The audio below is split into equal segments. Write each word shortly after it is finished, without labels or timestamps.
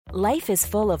Life is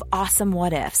full of awesome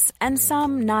what-ifs, and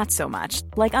some not so much,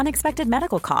 like unexpected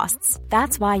medical costs.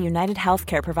 That's why United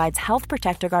Healthcare provides Health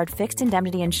Protector Guard fixed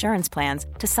indemnity insurance plans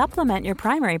to supplement your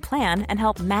primary plan and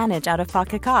help manage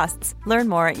out-of-pocket costs. Learn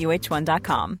more at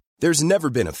uh1.com. There's never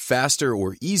been a faster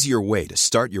or easier way to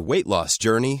start your weight loss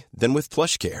journey than with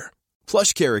PlushCare.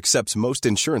 PlushCare accepts most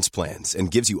insurance plans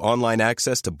and gives you online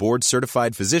access to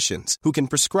board-certified physicians who can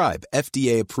prescribe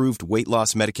FDA-approved weight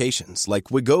loss medications like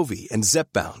Wegovy and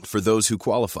Zepbound for those who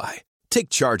qualify. Take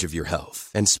charge of your health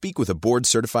and speak with a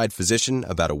board-certified physician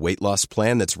about a weight loss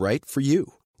plan that's right for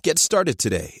you. Get started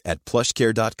today at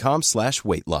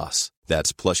plushcare.com/weight loss.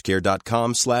 That's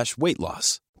plushcare.com/weight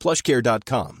loss.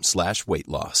 plushcare.com/weight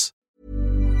loss.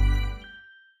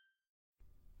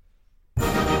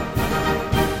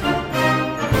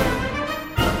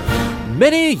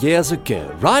 Many years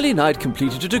ago, Riley Knight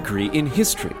completed a degree in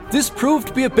history. This proved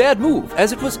to be a bad move,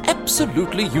 as it was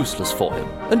absolutely useless for him.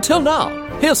 Until now.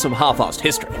 Here's some half-assed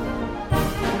history.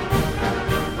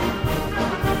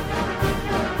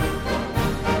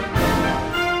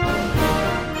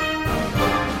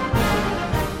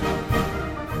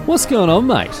 What's going on,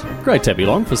 mate? Great to have you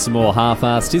along for some more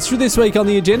half-assed history. This week on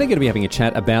the agenda, going to be having a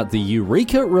chat about the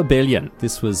Eureka Rebellion.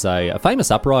 This was a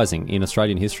famous uprising in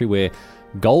Australian history where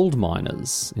gold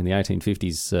miners in the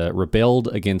 1850s rebelled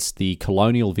against the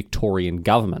colonial Victorian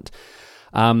government.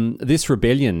 This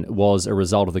rebellion was a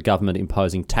result of the government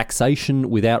imposing taxation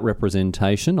without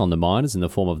representation on the miners in the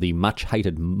form of the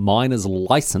much-hated miners'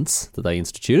 licence that they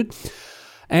instituted.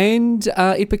 And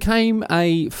it became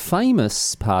a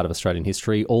famous part of Australian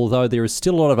history, although there is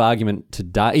still a lot of argument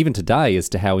today, even today, as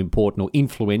to how important or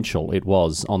influential it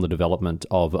was on the development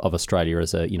of Australia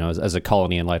as a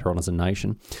colony and later on as a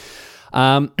nation.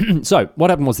 So what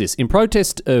happened was this. In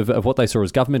protest of what they saw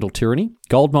as governmental tyranny,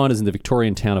 gold miners in the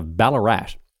Victorian town of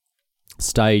Ballarat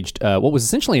staged what was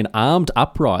essentially an armed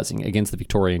uprising against the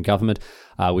Victorian government,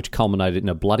 which culminated in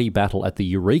a bloody battle at the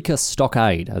Eureka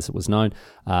Stockade, as it was known,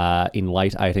 in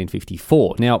late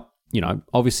 1854. Now,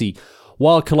 obviously,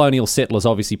 while colonial settlers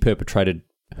obviously perpetrated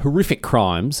horrific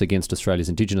crimes against Australia's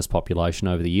Indigenous population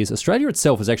over the years, Australia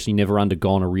itself has actually never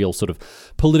undergone a real sort of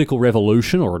political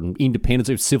revolution or an independence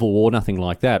or civil war, nothing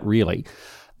like that, really.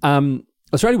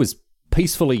 Australia was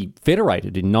peacefully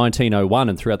federated in 1901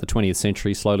 and throughout the 20th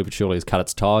century, slowly but surely has cut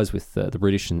its ties with the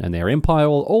British and their empire,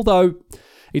 although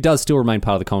it does still remain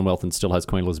part of the Commonwealth and still has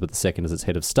Queen Elizabeth II as its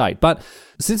head of state. But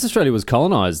since Australia was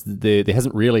colonised, there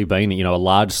hasn't really been, a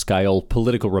large-scale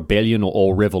political rebellion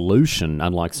or revolution,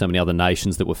 unlike so many other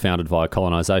nations that were founded via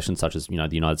colonisation, such as, the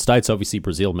United States, obviously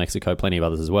Brazil, Mexico, plenty of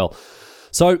others as well.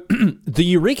 So the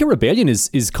Eureka Rebellion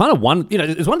is kind of one,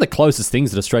 it's one of the closest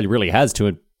things that Australia really has to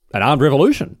an armed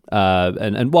revolution.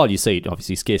 And while you see it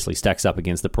obviously scarcely stacks up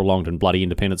against the prolonged and bloody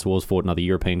independence wars fought in other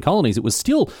European colonies, it was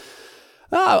still,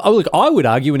 I would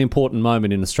argue, an important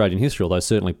moment in Australian history, although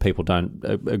certainly many people don't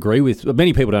agree with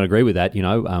that,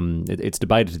 it's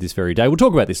debated to this very day. We'll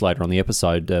talk about this later on the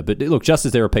episode, but look, just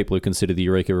as there are people who consider the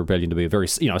Eureka Rebellion to be a very,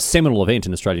 seminal event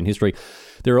in Australian history,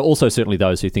 there are also certainly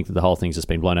those who think that the whole thing's just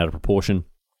been blown out of proportion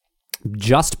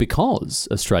just because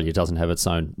Australia doesn't have its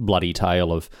own bloody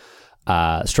tale of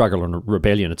struggle and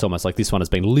rebellion. It's almost like this one has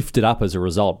been lifted up as a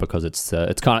result because it's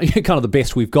kind of the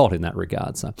best we've got in that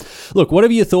regard. So, look,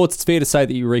 whatever your thoughts, it's fair to say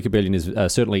that Eureka Rebellion is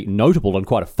certainly notable and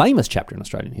quite a famous chapter in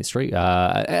Australian history.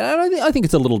 And I think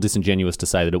it's a little disingenuous to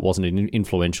say that it wasn't an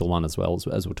influential one as well,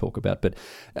 as we'll talk about. But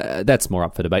that's more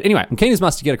up for debate. Anyway, I'm keen as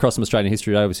must to get across some Australian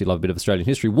history. I obviously love a bit of Australian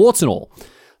history, warts and all.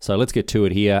 So let's get to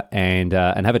it here and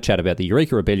have a chat about the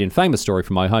Eureka Rebellion, famous story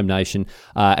from my home nation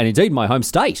and indeed my home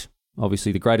state.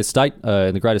 Obviously, the greatest state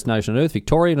and the greatest nation on earth,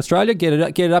 Victoria in Australia. Get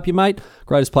it up, you mate.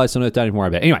 Greatest place on earth, don't even worry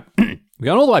about it. Anyway, we're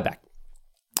going all the way back.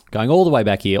 Going all the way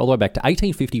back here, all the way back to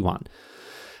 1851.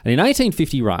 And in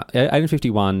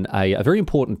 1851, a very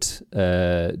important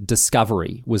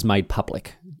discovery was made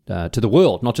public to the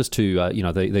world, not just to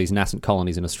these nascent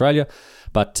colonies in Australia,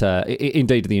 but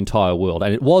indeed to the entire world.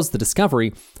 And it was the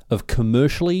discovery of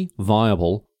commercially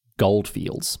viable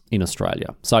goldfields in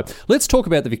Australia. So let's talk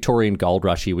about the Victorian gold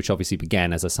rush here, which obviously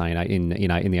began, as I say, in the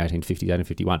 1850s,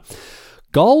 1851.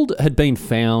 Gold had been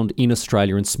found in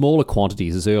Australia in smaller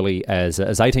quantities as early as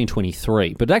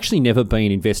 1823, but had actually never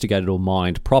been investigated or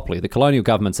mined properly. The colonial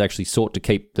governments actually sought to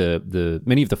keep the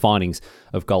many of the findings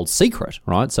of gold secret,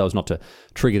 right? So as not to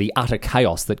trigger the utter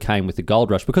chaos that came with the gold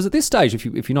rush. Because at this stage, if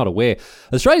you're not aware,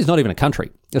 Australia is not even a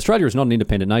country. Australia is not an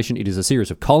independent nation. It is a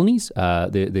series of colonies.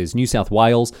 There's New South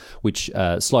Wales, which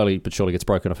slowly but surely gets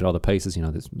broken off into other pieces.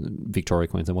 There's Victoria,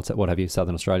 Queensland, what have you,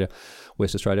 Southern Australia,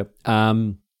 West Australia.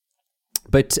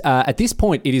 But at this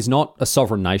point, it is not a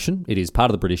sovereign nation. It is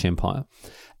part of the British Empire.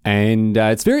 And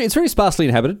it's very sparsely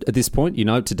inhabited at this point.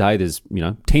 Today there's,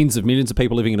 tens of millions of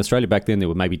people living in Australia. Back then there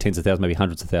were maybe tens of thousands, maybe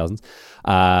hundreds of thousands,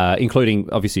 including,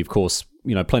 obviously, of course,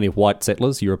 plenty of white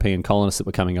settlers, European colonists that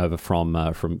were coming over from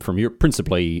Europe,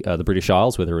 principally the British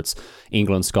Isles, whether it's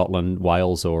England, Scotland,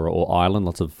 Wales, or Ireland.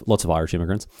 Lots of Irish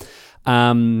immigrants,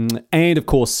 and of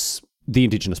course the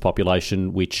indigenous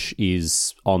population, which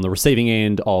is on the receiving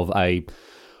end of a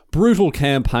brutal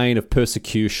campaign of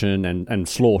persecution and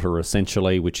slaughter,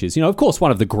 essentially, which is, of course,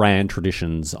 one of the grand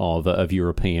traditions of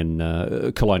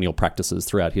European colonial practices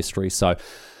throughout history. So,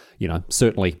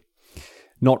 certainly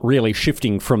not really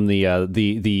shifting from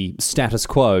the status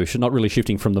quo, not really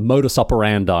shifting from the modus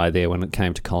operandi there when it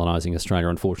came to colonising Australia,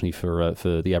 unfortunately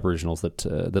for the Aboriginals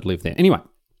that lived there. Anyway,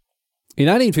 in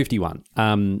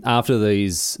 1851, after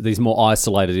these more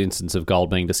isolated instances of gold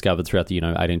being discovered throughout the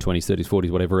 1820s, 30s, 40s,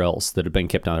 whatever else that had been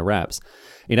kept under wraps,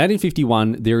 in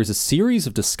 1851 there is a series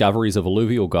of discoveries of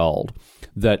alluvial gold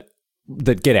that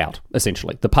get out.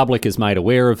 Essentially, the public is made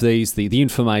aware of these. The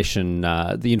information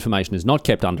is not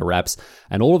kept under wraps,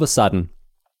 and all of a sudden,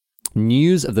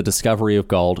 news of the discovery of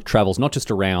gold travels not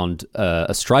just around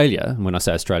Australia. And when I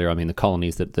say Australia, I mean the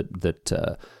colonies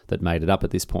that made it up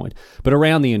at this point, but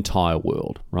around the entire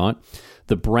world. Right,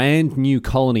 the brand new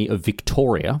colony of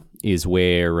Victoria is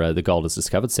where the gold is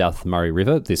discovered, south of the Murray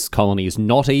River. This colony is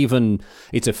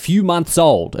it's a few months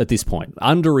old at this point,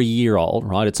 under a year old,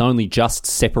 right? It's only just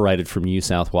separated from New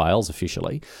South Wales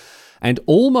officially. And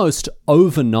almost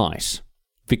overnight,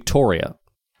 Victoria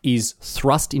is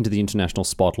thrust into the international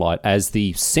spotlight as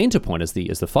the centre point, as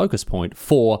the focus point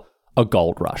for a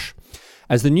gold rush.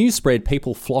 As the news spread,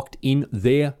 people flocked in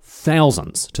their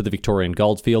thousands to the Victorian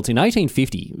goldfields. In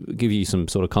 1850, I'll give you some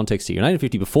sort of context here, in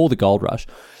 1850, before the gold rush,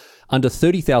 under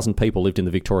 30,000 people lived in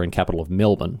the Victorian capital of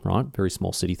Melbourne, right? Very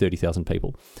small city, 30,000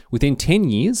 people. Within 10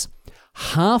 years,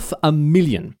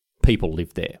 500,000 people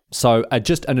lived there. So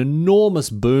just an enormous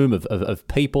boom of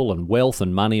people and wealth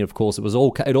and money. Of course,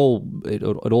 it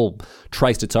all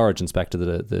traced its origins back to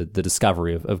the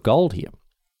discovery of gold here.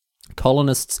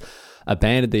 Colonists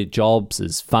abandoned their jobs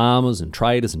as farmers and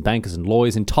traders and bankers and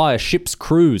lawyers. Entire ships'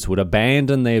 crews would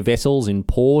abandon their vessels in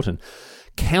port, and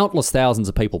countless thousands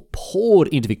of people poured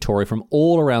into Victoria from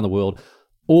all around the world,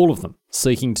 all of them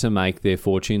seeking to make their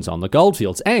fortunes on the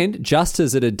goldfields. And just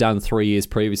as it had done 3 years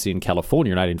previously in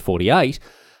California in 1848,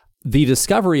 the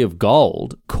discovery of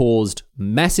gold caused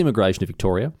mass immigration to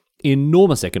Victoria,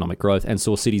 enormous economic growth, and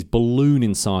saw cities balloon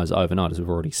in size overnight, as we've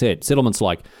already said. Settlements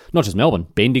like, not just Melbourne,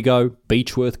 Bendigo,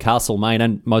 Beechworth, Castlemaine,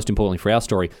 and most importantly for our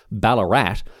story,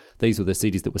 Ballarat. These were the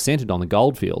cities that were centred on the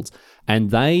goldfields, and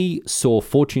they saw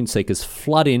fortune seekers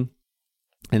flood in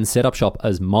and set up shop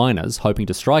as miners, hoping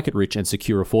to strike it rich and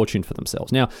secure a fortune for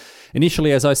themselves. Now,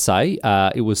 initially, as I say,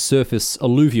 it was surface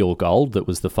alluvial gold that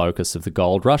was the focus of the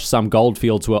gold rush. Some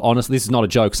goldfields were, honestly, this is not a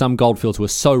joke, some goldfields were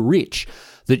so rich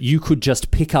that you could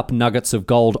just pick up nuggets of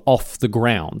gold off the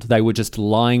ground. They were just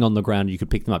lying on the ground, you could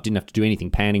pick them up, didn't have to do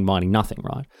anything, panning, mining, nothing,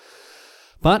 right?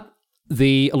 But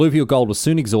the alluvial gold was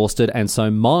soon exhausted, and so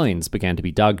mines began to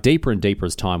be dug deeper and deeper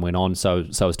as time went on, so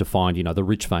as to find, the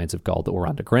rich veins of gold that were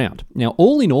underground. Now,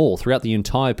 all in all, throughout the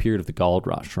entire period of the gold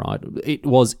rush, right,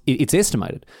 it's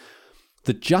estimated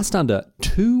that just under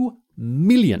 2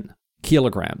 million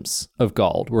kilograms of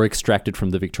gold were extracted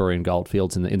from the Victorian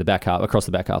goldfields in the back half, across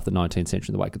the back half of the 19th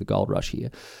century in the wake of the gold rush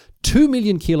here. 2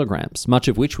 million kilograms, much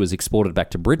of which was exported back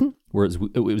to Britain, where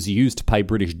it was used to pay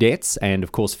British debts and,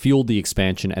 of course, fueled the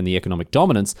expansion and the economic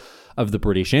dominance of the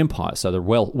British Empire. So the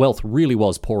wealth really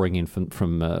was pouring in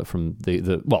from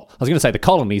the well, I was going to say the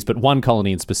colonies, but one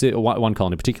colony in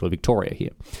particular, Victoria here.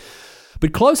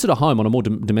 But closer to home, on a more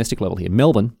domestic level here,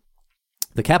 Melbourne,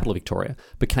 the capital of Victoria,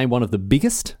 became one of the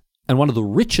biggest and one of the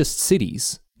richest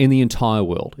cities in the entire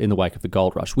world in the wake of the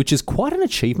gold rush, which is quite an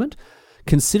achievement,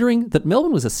 considering that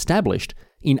Melbourne was established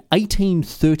in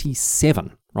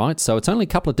 1837, right? So it's only a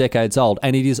couple of decades old,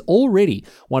 and it is already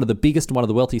one of the biggest and one of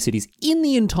the wealthiest cities in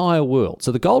the entire world.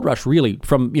 So the gold rush really,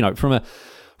 from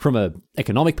a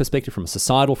economic perspective, from a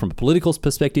societal, from a political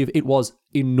perspective, it was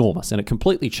enormous, and it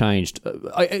completely changed.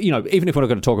 Even if we're not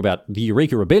going to talk about the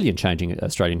Eureka Rebellion changing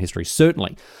Australian history,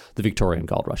 certainly the Victorian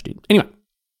gold rush did. Anyway,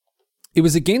 it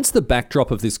was against the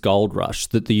backdrop of this gold rush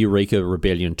that the Eureka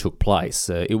Rebellion took place.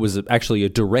 It was actually a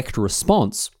direct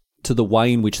response to the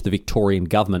way in which the Victorian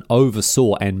government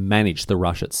oversaw and managed the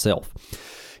rush itself.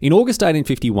 In August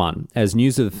 1851, as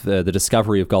news of the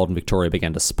discovery of gold in Victoria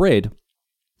began to spread,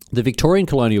 the Victorian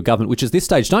colonial government, which at this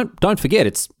stage, don't forget,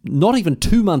 it's not even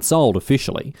 2 months old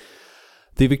officially,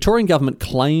 the Victorian government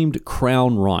claimed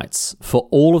Crown rights for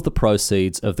all of the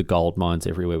proceeds of the gold mines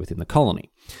everywhere within the colony.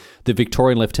 the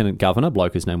Victorian Lieutenant Governor,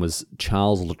 bloke whose name was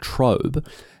Charles Latrobe,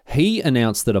 he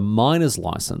announced that a miner's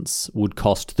licence would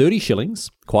cost 30 shillings,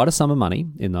 quite a sum of money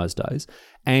in those days,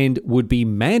 and would be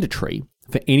mandatory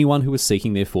for anyone who was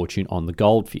seeking their fortune on the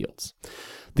goldfields.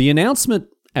 The announcement,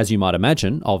 as you might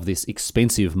imagine, of this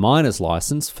expensive miner's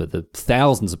licence for the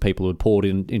thousands of people who had poured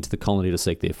into the colony to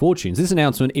seek their fortunes, this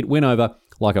announcement, it went over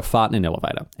like a fart in an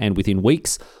elevator. And within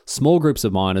weeks, small groups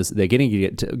of miners, they're getting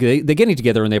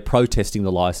together and they're protesting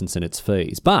the licence and its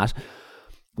fees. But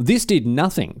this did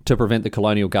nothing to prevent the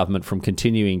colonial government from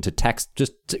continuing to tax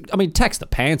the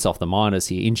pants off the miners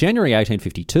here. In January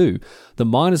 1852, the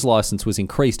miner's licence was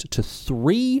increased to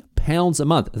 £3 a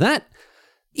month. That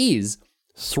is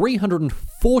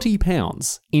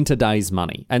 £340 in today's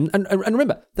money. And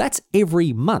remember, that's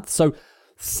every month. So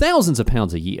thousands of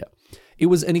pounds a year. It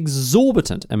was an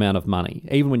exorbitant amount of money,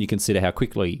 even when you consider how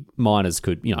quickly miners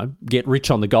could, get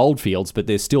rich on the goldfields, but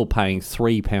they're still paying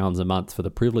 £3 a month for the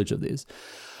privilege of this.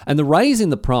 And the raise in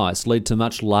the price led to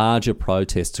much larger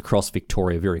protests across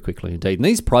Victoria very quickly indeed. And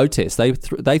these protests, they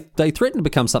threatened to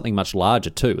become something much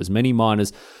larger too, as many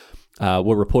miners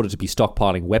were reported to be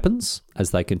stockpiling weapons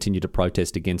as they continued to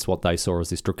protest against what they saw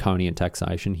as this draconian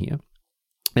taxation here.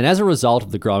 And as a result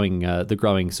of the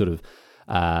growing sort of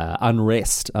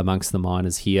unrest amongst the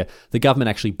miners here, the government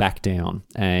actually backed down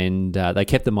and they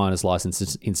kept the miners'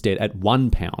 licenses instead at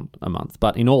 £1 a month.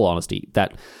 But in all honesty,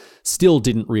 that still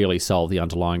didn't really solve the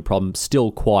underlying problem,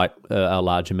 still quite a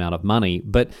large amount of money.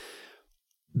 But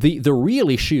the real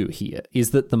issue here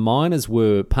is that the miners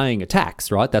were paying a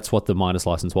tax, right? That's what the miners'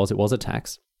 license was. It was a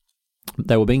tax.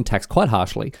 They were being taxed quite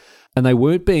harshly, and they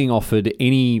weren't being offered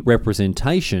any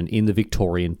representation in the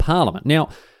Victorian Parliament. Now,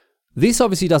 this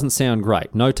obviously doesn't sound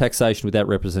great. No taxation without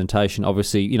representation.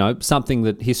 Obviously, something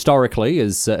that historically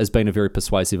has been a very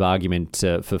persuasive argument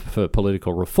for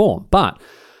political reform. But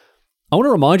I want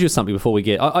to remind you of something before we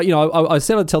get... I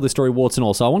said I'd tell this story warts and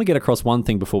all, so I want to get across one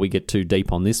thing before we get too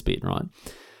deep on this bit, right?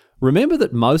 Remember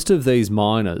that most of these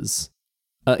miners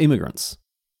are immigrants.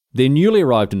 They're newly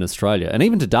arrived in Australia, and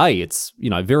even today it's,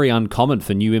 very uncommon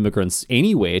for new immigrants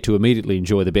anywhere to immediately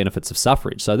enjoy the benefits of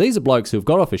suffrage. So these are blokes who have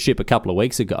got off a ship a couple of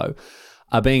weeks ago,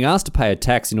 are being asked to pay a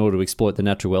tax in order to exploit the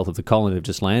natural wealth of the colony they've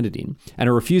just landed in, and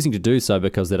are refusing to do so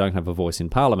because they don't have a voice in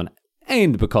Parliament,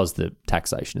 and because the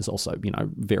taxation is also,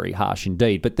 very harsh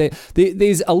indeed. But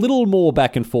there's a little more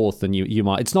back and forth than you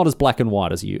might. It's not as black and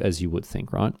white as you would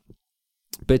think, right?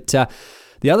 But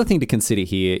the other thing to consider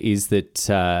here is that,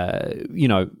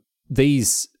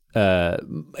 these,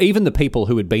 even the people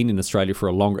who had been in Australia for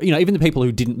a longer, even the people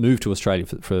who didn't move to Australia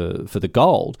for the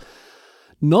gold,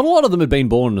 not a lot of them had been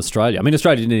born in Australia. I mean,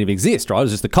 Australia didn't even exist, right? It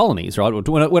was just the colonies, right?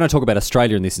 When I talk about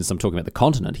Australia in this instance, I'm talking about the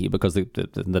continent here because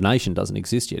the nation doesn't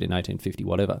exist yet in 1850,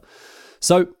 whatever.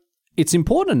 So it's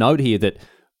important to note here that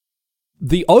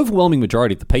the overwhelming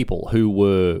majority of the people who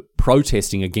were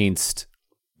protesting against,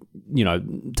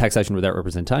 taxation without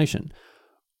representation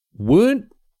weren't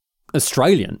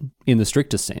Australian in the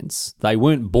strictest sense. They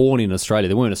weren't born in Australia.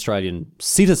 They weren't Australian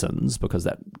citizens because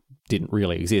that didn't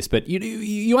really exist. But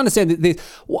you understand that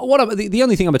the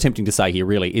only thing I'm attempting to say here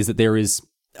really is that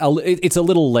it's a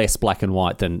little less black and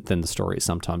white than the story is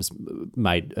sometimes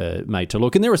made to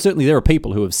look. And there are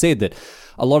people who have said that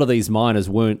a lot of these miners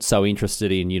weren't so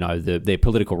interested in their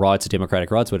political rights or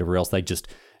democratic rights, whatever else. They just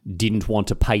didn't want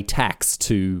to pay tax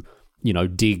to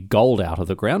dig gold out of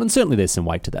the ground. And certainly there's some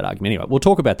weight to that argument. Anyway, we'll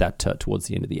talk about that towards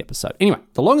the end of the episode. Anyway,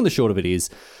 the long and the short of it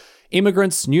is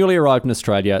immigrants newly arrived in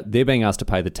Australia, they're being asked to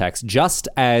pay the tax just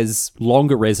as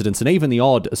longer residents and even the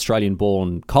odd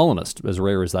Australian-born colonist, as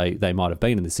rare as they might have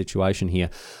been in this situation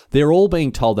here, they're all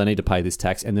being told they need to pay this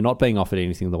tax and they're not being offered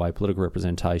anything in the way of political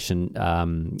representation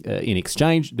in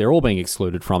exchange. They're all being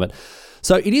excluded from it.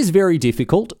 So it is very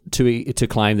difficult to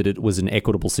claim that it was an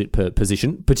equitable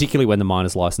position, particularly when the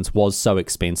miner's license was so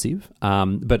expensive.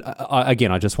 But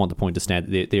again, I just want the point to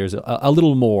stand that there's a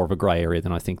little more of a grey area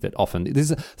than I think that often.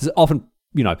 This is often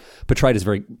portrayed as a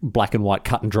very black and white,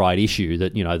 cut and dried issue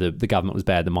that the government was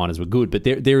bad, the miners were good. But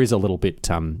there is a little bit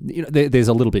there's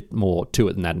a little bit more to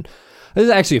it than that. And there's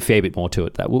actually a fair bit more to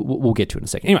it that we'll get to in a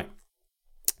second. Anyway,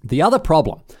 the other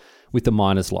problem with the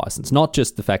miner's license, not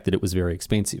just the fact that it was very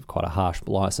expensive, quite a harsh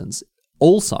license.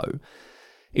 Also,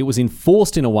 it was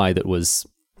enforced in a way that was,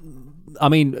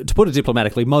 to put it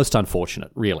diplomatically, most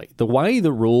unfortunate, really. The way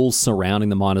the rules surrounding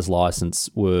the miner's license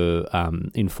were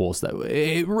enforced,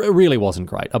 it really wasn't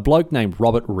great. A bloke named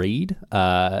Robert Reid,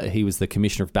 he was the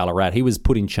commissioner of Ballarat, he was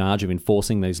put in charge of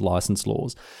enforcing these license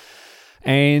laws.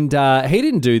 And he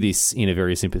didn't do this in a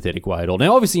very sympathetic way at all.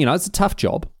 Now, obviously, it's a tough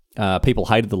job. People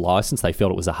hated the license. They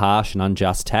felt it was a harsh and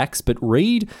unjust tax. But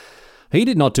Reid, he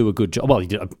did not do a good job. Well,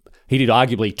 he did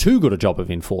arguably too good a job of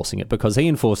enforcing it because he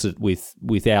enforced it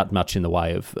without much in the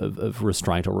way of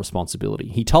restraint or responsibility.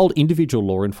 He told individual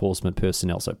law enforcement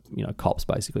personnel, so cops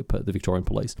basically, the Victorian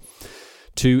Police,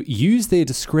 to use their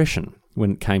discretion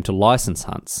when it came to licence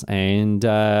hunts. And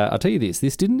I'll tell you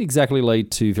this didn't exactly lead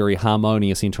to very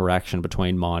harmonious interaction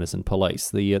between miners and police.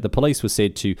 The police were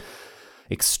said to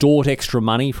extort extra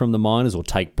money from the miners or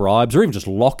take bribes or even just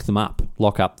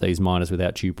lock up these miners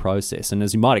without due process. And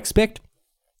as you might expect,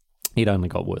 it only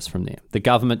got worse from there. The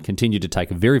government continued to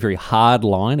take a very, very hard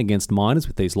line against miners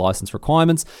with these licence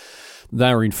requirements.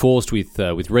 They were enforced with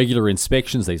regular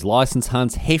inspections, these licence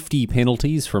hunts, hefty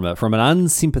penalties from an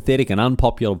unsympathetic and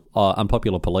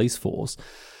unpopular police force.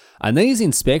 And these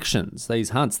inspections, these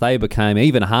hunts, they became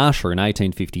even harsher in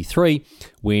 1853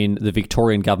 when the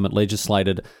Victorian government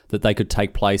legislated that they could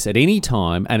take place at any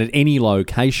time and at any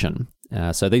location.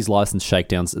 So these licence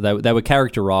shakedowns, they were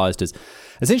characterised as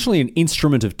essentially an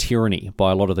instrument of tyranny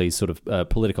by a lot of these sort of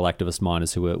political activist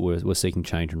miners who were seeking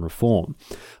change and reform.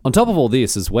 On top of all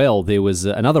this as well, there was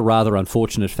another rather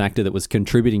unfortunate factor that was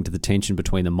contributing to the tension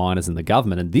between the miners and the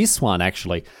government. And this one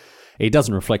actually, it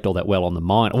doesn't reflect all that well on the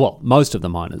mine. Well, most of the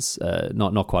miners,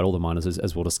 not quite all the miners,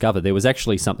 as we'll discover. There was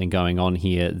actually something going on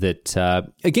here that,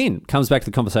 again, comes back to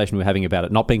the conversation we were having about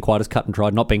it not being quite as cut and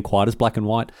dried, not being quite as black and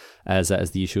white as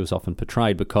the issue is often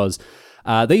portrayed, because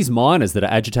these miners that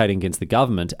are agitating against the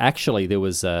government, actually there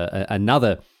was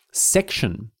another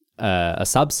section, a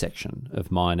subsection of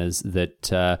miners that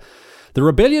the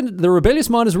rebellious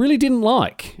miners really didn't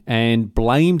like and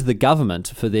blamed the government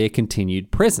for their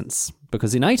continued presence.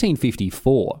 Because in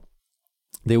 1854,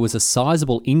 there was a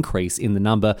sizable increase in the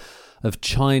number of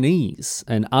Chinese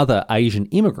and other Asian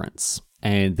immigrants,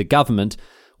 and the government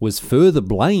was further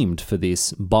blamed for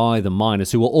this by the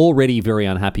miners, who were already very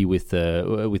unhappy with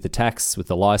the tax, with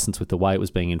the license, with the way it was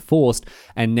being enforced,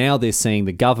 and now they're seeing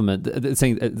the government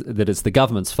saying that it's the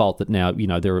government's fault that now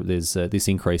there's this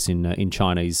increase in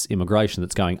Chinese immigration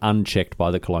that's going unchecked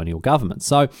by the colonial government.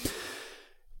 So,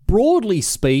 broadly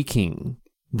speaking,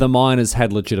 the miners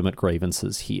had legitimate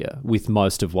grievances here with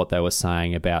most of what they were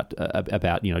saying about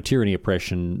tyranny,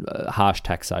 oppression, harsh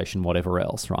taxation, whatever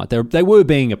else, right? They were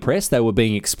being oppressed. They were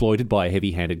being exploited by a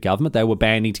heavy-handed government. They were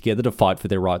banding together to fight for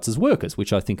their rights as workers,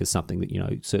 which I think is something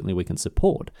that, certainly we can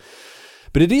support.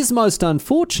 But it is most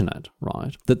unfortunate,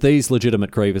 right, that these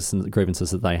legitimate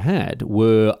grievances that they had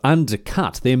were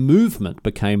undercut. Their movement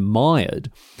became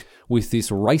mired with this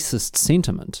racist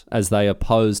sentiment as they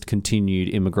opposed continued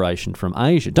immigration from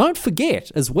Asia. Don't forget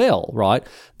as well, right,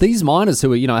 these miners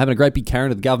who are, having a great big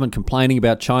carrot of the government complaining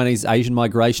about Chinese Asian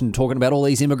migration, talking about all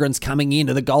these immigrants coming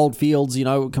into the gold fields,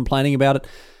 complaining about it.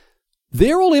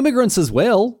 They're all immigrants as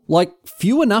well. Like,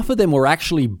 few enough of them were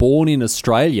actually born in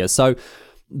Australia. So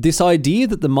this idea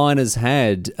that the miners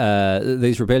had,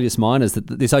 these rebellious miners,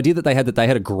 this idea that they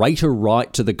had a greater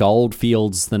right to the gold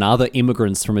fields than other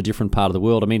immigrants from a different part of the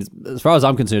world, I mean, as far as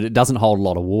I'm concerned, it doesn't hold a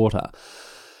lot of water.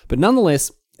 But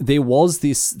nonetheless, there was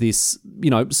this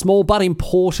small but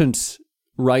important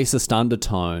racist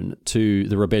undertone to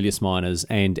the rebellious miners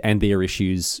and their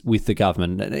issues with the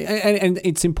government. And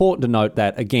it's important to note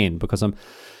that, again, because I'm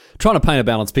trying to paint a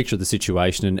balanced picture of the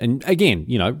situation and again,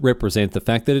 represent the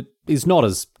fact that it is not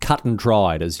as cut and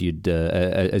dried as you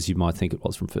might think it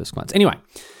was from first glance. Anyway,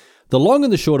 the long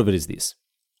and the short of it is this.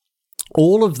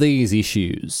 All of these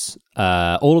issues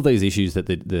that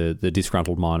the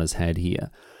disgruntled miners had here,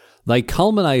 they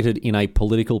culminated in a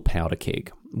political powder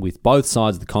keg with both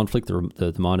sides of the conflict,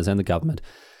 the miners and the government.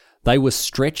 They were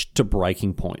stretched to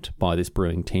breaking point by this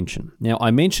brewing tension. Now,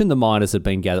 I mentioned the miners had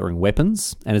been gathering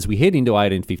weapons, and as we head into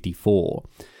 1854,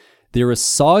 there are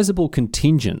sizable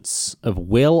contingents of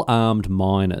well-armed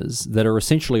miners that are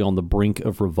essentially on the brink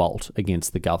of revolt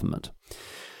against the government.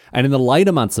 And in the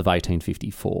later months of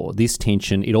 1854, this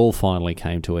tension, it all finally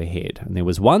came to a head. And there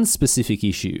was one specific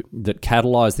issue that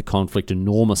catalysed the conflict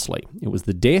enormously. It was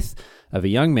the death of a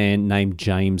young man named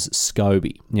James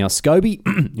Scobie. Now, Scobie,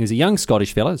 he was a young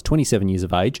Scottish fellow, he's 27 years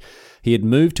of age. He had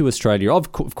moved to Australia,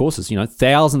 of course, as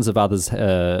thousands of others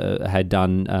had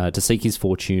done to seek his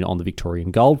fortune on the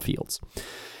Victorian goldfields.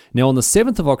 Now, on the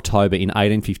 7th of October in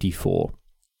 1854,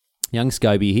 young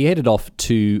Scobie, he headed off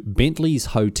to Bentley's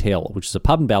Hotel, which is a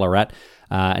pub in Ballarat,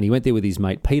 and he went there with his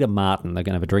mate Peter Martin. They're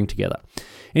going to have a drink together.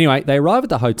 Anyway, they arrive at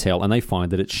the hotel and they find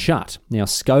that it's shut. Now,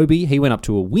 Scobie, he went up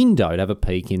to a window to have a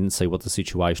peek in and see what the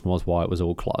situation was, why it was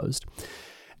all closed.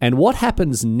 And what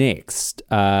happens next,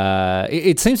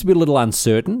 it seems to be a little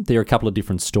uncertain. There are a couple of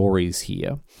different stories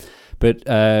here. But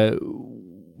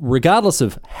regardless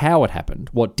of how it happened,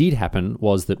 what did happen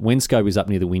was that when Scobie was up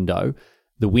near the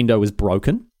window was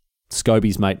broken.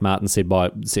 Scobie's mate Martin said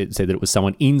that it was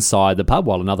someone inside the pub,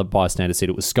 while another bystander said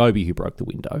it was Scobie who broke the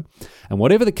window. And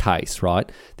whatever the case, right,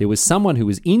 there was someone who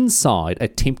was inside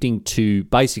attempting to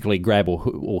basically grab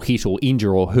or hit or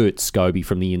injure or hurt Scobie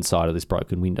from the inside of this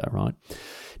broken window, right?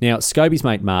 Now, Scobie's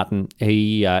mate Martin,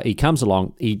 he comes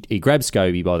along, he grabs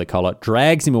Scobie by the collar,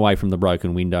 drags him away from the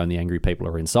broken window, and the angry people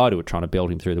are inside who are trying to belt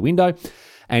him through the window.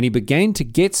 And he began to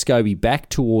get Scobie back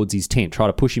towards his tent, try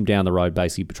to push him down the road,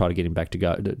 basically, try to get him back to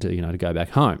go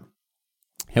back home.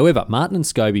 However, Martin and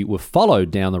Scobie were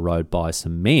followed down the road by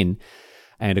some men,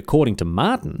 and according to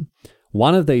Martin,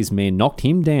 one of these men knocked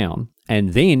him down and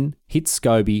then hit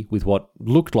Scobie with what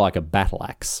looked like a battle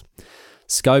axe.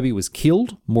 Scobie was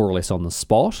killed more or less on the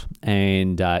spot,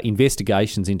 and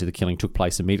investigations into the killing took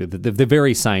place immediately. The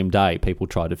very same day, people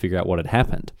tried to figure out what had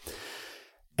happened.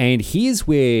 And here's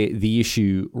where the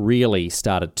issue really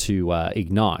started to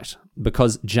ignite,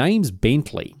 because James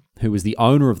Bentley, who was the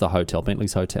owner of the hotel,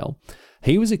 Bentley's Hotel,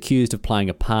 he was accused of playing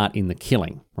a part in the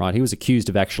killing, right? He was accused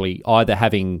of actually either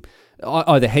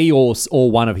he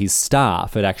or one of his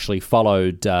staff had actually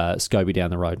followed Scobie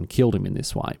down the road and killed him in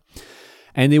this way.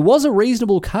 And there was a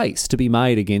reasonable case to be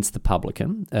made against the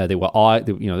publican. There were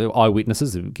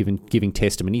eyewitnesses giving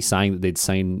testimony saying that they'd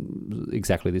seen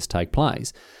exactly this take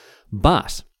place.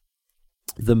 But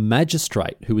the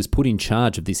magistrate who was put in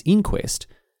charge of this inquest,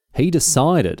 he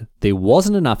decided there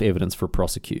wasn't enough evidence for a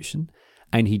prosecution,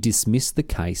 and he dismissed the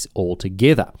case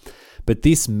altogether. But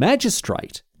this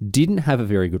magistrate didn't have a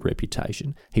very good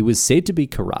reputation. He was said to be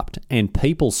corrupt, and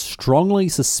people strongly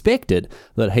suspected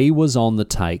that he was on the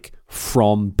take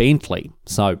from Bentley.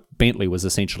 So Bentley was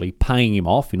essentially paying him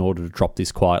off in order to drop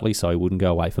this quietly so he wouldn't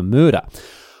go away for murder.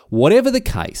 Whatever the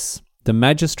case, the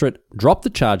magistrate dropped the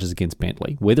charges against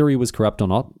Bentley. Whether he was corrupt or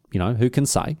not, who can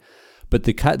say? But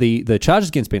the charges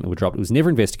against Bentley were dropped. It was never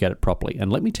investigated properly.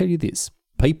 And let me tell you this,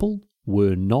 people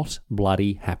were not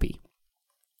bloody happy.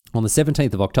 On the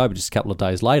 17th of October, just a couple of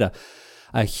days later,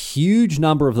 a huge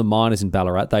number of the miners in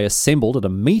Ballarat, they assembled at a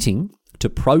meeting to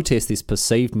protest this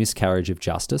perceived miscarriage of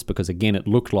justice, because again, it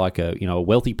looked like a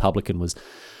wealthy publican was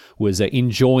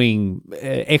enjoying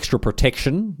extra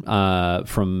protection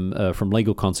from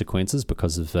legal consequences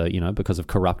because of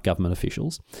corrupt government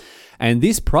officials. And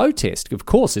this protest, of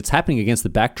course, it's happening against the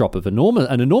backdrop of an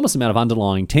enormous amount of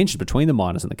underlying tension between the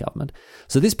miners and the government.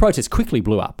 So this protest quickly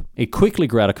blew up. It quickly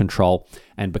grew out of control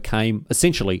and became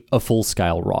essentially a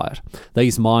full-scale riot.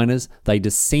 These miners, they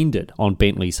descended on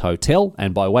Bentley's Hotel,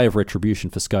 and by way of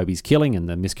retribution for Scobie's killing and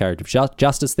the miscarriage of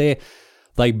justice there,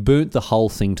 they burnt the whole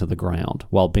thing to the ground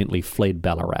while Bentley fled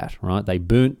Ballarat, right? They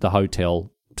burnt the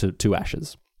hotel to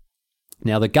ashes.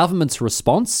 Now, the government's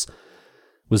response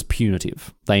was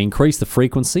punitive. They increased the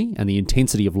frequency and the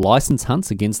intensity of licence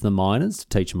hunts against the miners to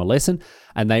teach them a lesson,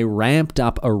 and they ramped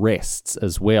up arrests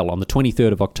as well. On the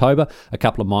 23rd of October, a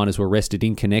couple of miners were arrested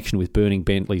in connection with burning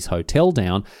Bentley's hotel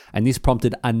down, and this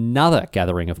prompted another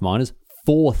gathering of miners,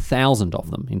 4,000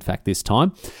 of them, in fact, this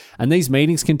time. And these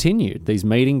meetings continued.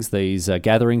 These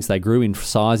gatherings, they grew in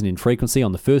size and in frequency.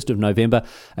 On the 1st of November,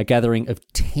 a gathering of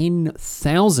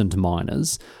 10,000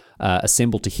 miners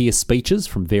assembled to hear speeches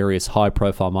from various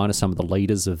high-profile miners, some of the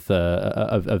leaders of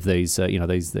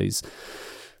these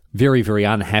very, very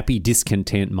unhappy,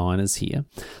 discontent miners here.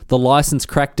 The licence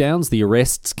crackdowns, the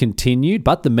arrests continued,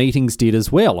 but the meetings did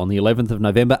as well. On the 11th of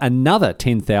November, another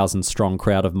 10,000-strong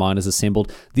crowd of miners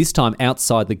assembled, this time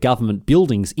outside the government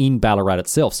buildings in Ballarat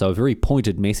itself, so a very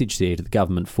pointed message there to the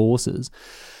government forces.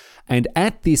 And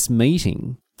at this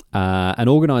meeting, an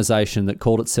organisation that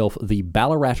called itself the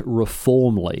Ballarat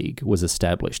Reform League was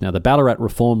established. Now, the Ballarat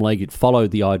Reform League, it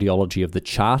followed the ideology of the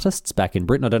Chartists back in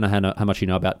Britain. I don't know how much you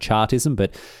know about Chartism,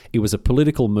 but it was a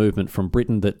political movement from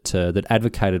Britain that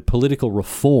advocated political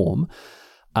reform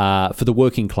for the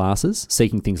working classes,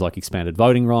 seeking things like expanded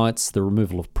voting rights, the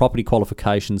removal of property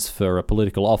qualifications for a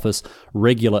political office,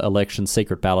 regular elections,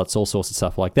 secret ballots, all sorts of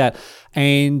stuff like that.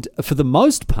 And for the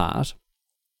most part,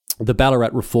 the Ballarat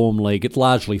Reform League, it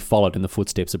largely followed in the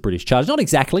footsteps of British Charters. Not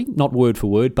exactly, not word for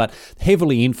word, but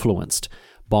heavily influenced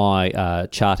by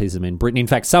Chartism in Britain. In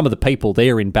fact, some of the people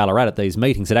there in Ballarat at these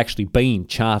meetings had actually been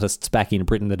Chartists back in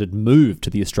Britain that had moved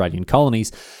to the Australian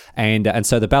colonies. And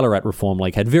so the Ballarat Reform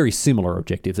League had very similar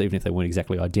objectives, even if they weren't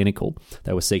exactly identical.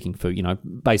 They were seeking for,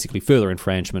 basically further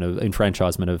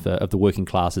enfranchisement of the working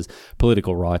classes,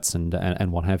 political rights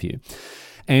and what have you.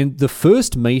 And the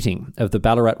first meeting of the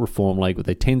Ballarat Reform League, with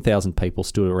their 10,000 people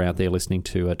stood around there listening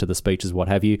to the speeches, what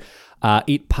have you,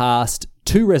 it passed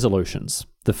two resolutions.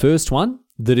 The first one,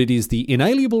 that it is the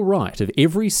inalienable right of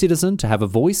every citizen to have a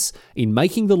voice in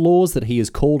making the laws that he is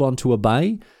called on to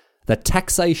obey, that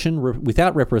taxation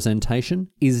without representation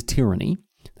is tyranny.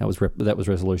 That was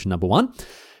resolution number 1.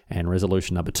 And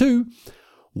resolution number 2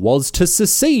 was to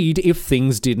secede if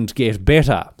things didn't get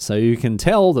better. So you can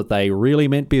tell that they really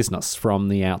meant business from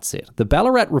the outset. The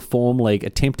Ballarat Reform League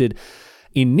attempted,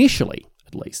 initially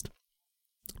at least,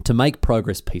 to make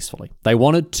progress peacefully. They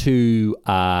wanted to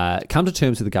come to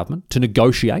terms with the government, to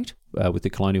negotiate with the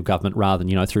colonial government rather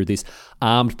than, through this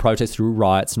armed protest, through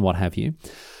riots and what have you.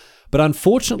 But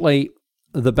unfortunately,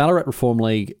 the Ballarat Reform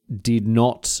League did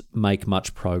not make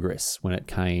much progress when it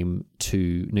came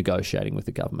to negotiating with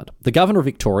the government. The Governor of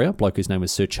Victoria, a bloke whose name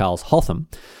was Sir Charles Hotham,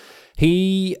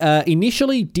 he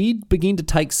initially did begin to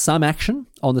take some action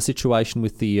on the situation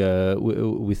with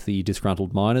the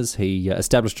disgruntled miners. He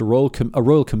established a royal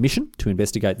commission to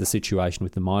investigate the situation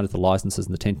with the miners, the licences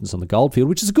and the tensions on the goldfield,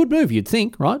 which is a good move, you'd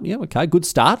think, right? Yeah, okay, good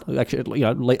start. Actually,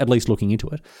 at least looking into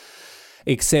it.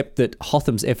 Except that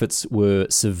Hotham's efforts were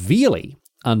severely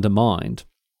undermined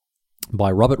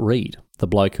by Robert Reid, the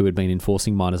bloke who had been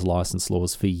enforcing miners' licence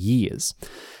laws for years.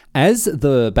 As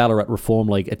the Ballarat Reform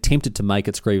League attempted to make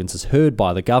its grievances heard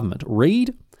by the government,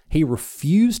 Reid, he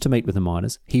refused to meet with the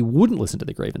miners, he wouldn't listen to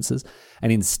the grievances,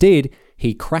 and instead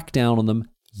he cracked down on them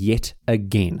yet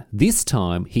again. This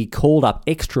time he called up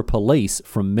extra police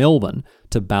from Melbourne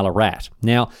to Ballarat.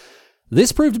 Now,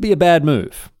 this proved to be a bad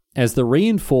move, as the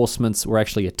reinforcements were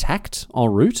actually attacked en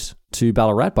route to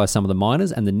Ballarat by some of the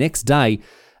miners, and the next day,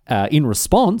 in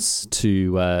response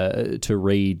to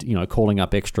Reid, calling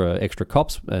up extra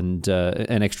cops and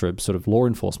an extra sort of law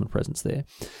enforcement presence there,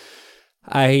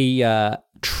 a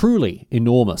truly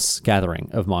enormous gathering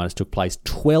of miners took place.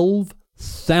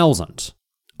 12,000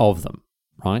 of them,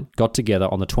 right, got together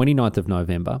on the 29th of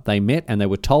November. They met and they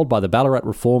were told by the Ballarat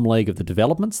Reform League of the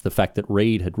developments, the fact that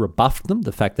Reid had rebuffed them,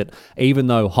 the fact that even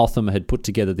though Hotham had put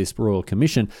together this Royal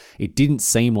Commission, it didn't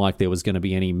seem like there was going to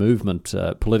be any movement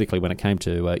politically when it came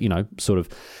to, sort of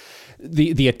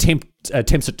the attempts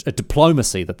at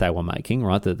diplomacy that they were making,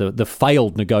 right, the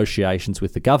failed negotiations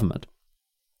with the government.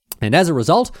 And as a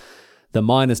result, the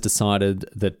miners decided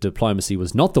that diplomacy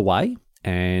was not the way,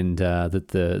 and that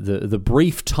the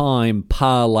brief time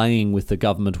parlaying with the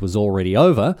government was already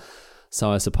over.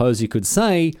 So I suppose you could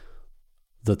say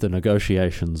that the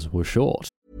negotiations were short.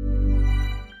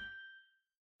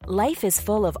 Life is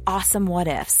full of awesome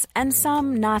what-ifs, and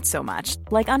some not so much,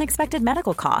 like unexpected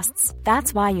medical costs.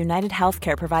 That's why United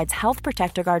Healthcare provides Health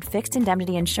Protector Guard fixed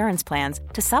indemnity insurance plans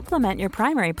to supplement your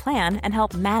primary plan and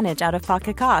help manage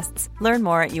out-of-pocket costs. Learn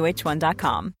more at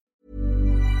uh1.com.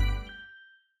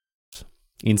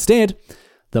 Instead,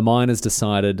 the miners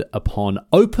decided upon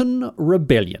open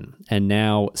rebellion, and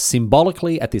now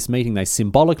symbolically at this meeting, they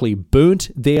symbolically burnt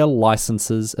their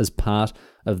licenses as part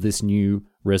of this new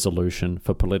resolution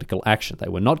for political action. They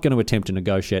were not going to attempt to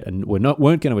negotiate and weren't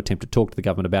going to attempt to talk to the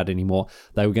government about it anymore.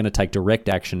 They were going to take direct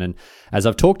action, and as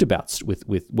I've talked about with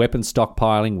weapon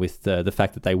stockpiling, with the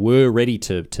fact that they were ready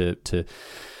to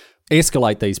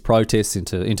escalate these protests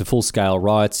into full-scale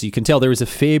riots, you can tell there is a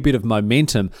fair bit of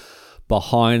momentum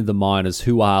behind the miners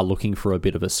who are looking for a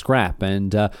bit of a scrap.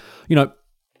 And,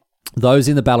 those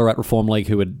in the Ballarat Reform League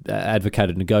who had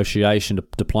advocated negotiation,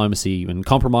 diplomacy and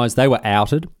compromise, they were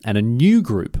outed, and a new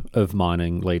group of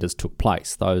mining leaders took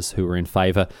place, those who were in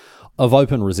favour of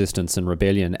open resistance and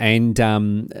rebellion. And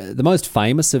the most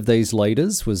famous of these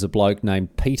leaders was a bloke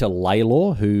named Peter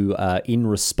Laylaw, who, in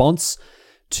response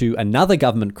to another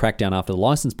government crackdown after the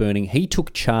licence burning, he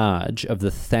took charge of the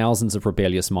thousands of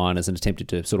rebellious miners and attempted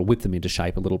to sort of whip them into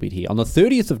shape a little bit here. On the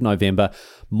 30th of November,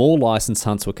 more licence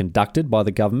hunts were conducted by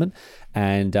the government,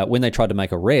 and when they tried to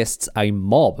make arrests, a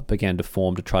mob began to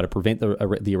form to try to prevent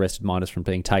the arrested miners from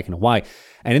being taken away.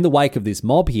 And in the wake of this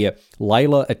mob here,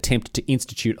 Layla attempted to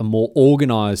institute a more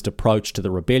organised approach to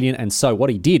the rebellion, and so what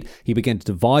he did, he began to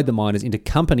divide the miners into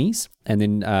companies and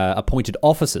then appointed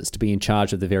officers to be in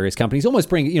charge of the various companies, almost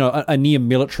bring a near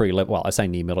military level. Well, I say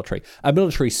near military, a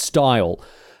military style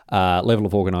level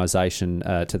of organisation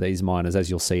to these miners. As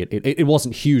you'll see, it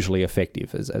wasn't hugely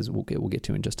effective, as we'll get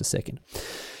to in just a second.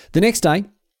 The next day,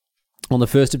 on the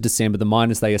 1st of December, the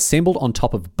miners, they assembled on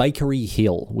top of Bakery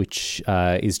Hill, which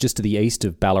is just to the east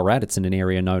of Ballarat. It's in an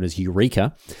area known as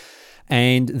Eureka.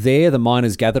 And there, the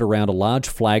miners gathered around a large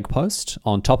flag post,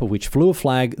 on top of which flew a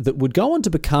flag that would go on to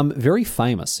become very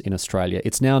famous in Australia.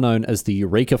 It's now known as the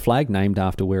Eureka flag, named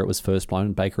after where it was first flown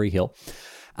in Bakery Hill.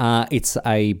 It's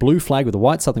a blue flag with a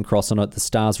white Southern Cross on it. The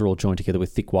stars are all joined together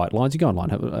with thick white lines. You go online,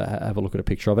 have a look at a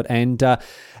picture of it. And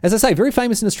as I say, very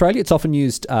famous in Australia. It's often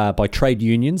used by trade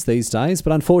unions these days,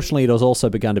 but unfortunately it has also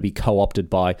begun to be co-opted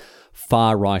by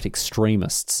far-right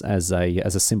extremists as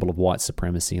a symbol of white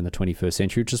supremacy in the 21st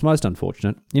century, which is most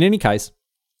unfortunate. In any case,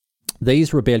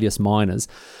 These rebellious miners,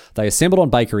 they assembled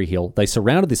on Bakery Hill, they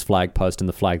surrounded this flag post and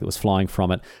the flag that was flying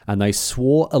from it, and they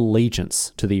swore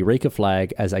allegiance to the Eureka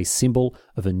flag as a symbol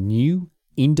of a new,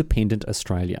 independent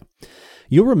Australia.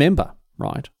 You'll remember,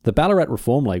 right, the Ballarat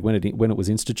Reform League, when it was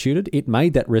instituted, it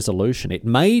made that resolution. It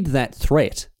made that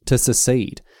threat to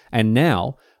secede. And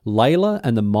now, Layla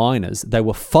and the miners, they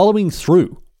were following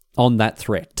through on that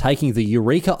threat, taking the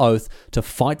Eureka Oath to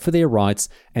fight for their rights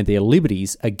and their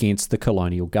liberties against the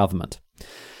colonial government.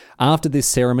 After this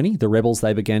ceremony, the rebels,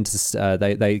 they began to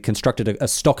they constructed a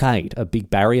stockade, a big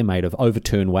barrier made of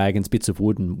overturned wagons, bits of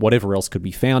wood, and whatever else could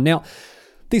be found. Now,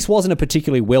 this wasn't a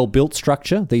particularly well-built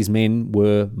structure. These men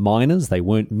were miners. They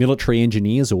weren't military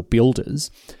engineers or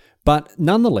builders. But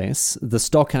nonetheless, the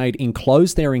stockade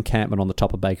enclosed their encampment on the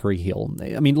top of Bakery Hill.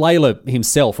 I mean, Layla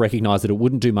himself recognised that it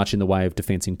wouldn't do much in the way of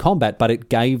defence in combat, but it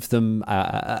gave them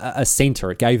a centre.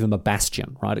 It gave them a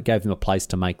bastion, right? It gave them a place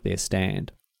to make their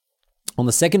stand. On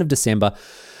the 2nd of December,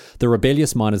 the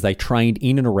rebellious miners, they trained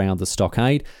in and around the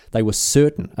stockade. They were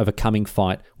certain of a coming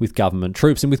fight with government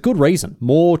troops, and with good reason.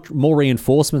 More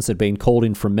reinforcements had been called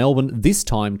in from Melbourne, this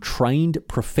time trained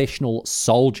professional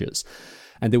soldiers.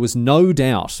 And there was no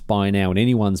doubt by now in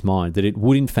anyone's mind that it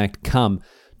would in fact come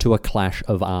to a clash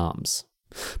of arms.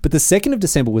 But the 2nd of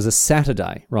December was a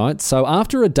Saturday, right? So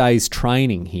after a day's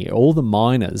training here, all the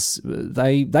miners,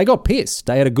 they got pissed.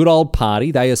 They had a good old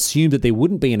party. They assumed that there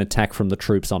wouldn't be an attack from the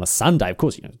troops on a Sunday. Of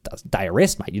course, day of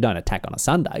rest, mate. You don't attack on a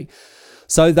Sunday.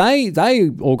 So they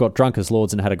all got drunk as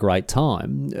lords and had a great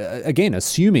time, again,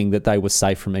 assuming that they were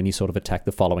safe from any sort of attack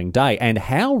the following day. And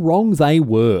how wrong they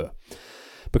were.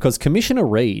 Because Commissioner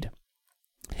Reid,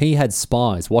 he had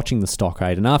spies watching the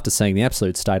stockade, and after seeing the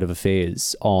absolute state of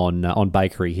affairs on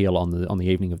Bakery Hill on the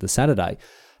evening of the Saturday,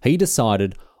 he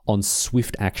decided on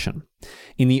swift action.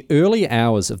 In the early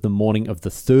hours of the morning of the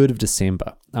 3rd of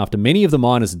December, after many of the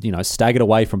miners, staggered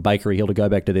away from Bakery Hill to go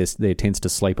back to their tents to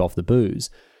sleep off the booze,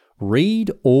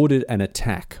 Reid ordered an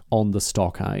attack on the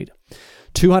stockade.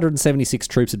 276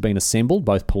 troops had been assembled,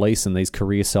 both police and these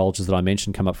career soldiers that I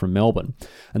mentioned come up from Melbourne,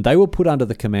 and they were put under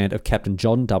the command of Captain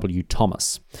John W.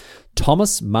 Thomas.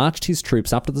 Thomas marched his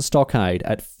troops up to the stockade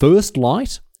at first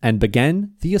light and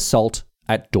began the assault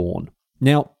at dawn.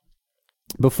 Now,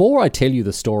 before I tell you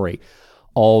the story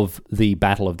of the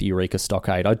Battle of the Eureka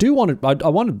Stockade, I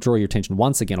want to draw your attention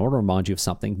once again. I want to remind you of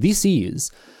something. This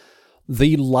is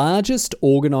the largest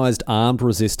organised armed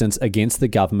resistance against the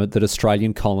government that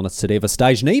Australian colonists had ever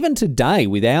staged. And even today,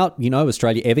 without,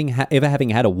 Australia ever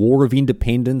having had a war of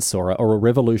independence or a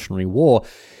revolutionary war,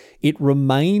 it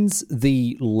remains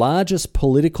the largest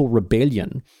political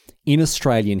rebellion in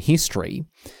Australian history.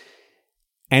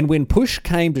 And when push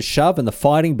came to shove and the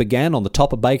fighting began on the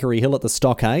top of Bakery Hill at the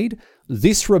stockade,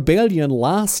 this rebellion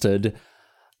lasted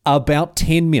about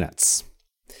 10 minutes.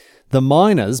 The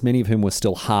miners, many of whom were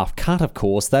still half cut, of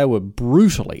course, they were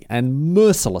brutally and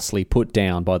mercilessly put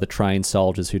down by the trained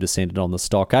soldiers who descended on the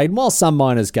stockade. And while some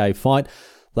miners gave fight,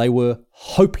 they were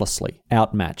hopelessly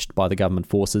outmatched by the government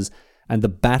forces, and the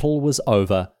battle was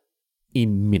over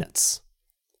in minutes.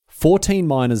 14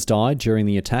 miners died during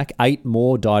the attack, 8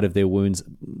 more died of their wounds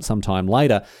sometime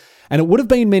later, and it would have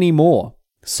been many more.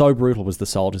 So brutal was the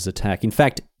soldiers' attack. In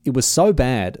fact, it was so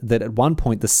bad that at one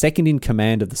point, the second in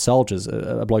command of the soldiers,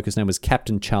 a bloke whose name was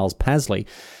Captain Charles Pasley,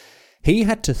 he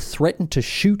had to threaten to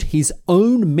shoot his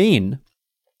own men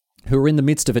who were in the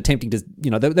midst of attempting to,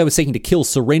 they were seeking to kill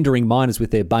surrendering miners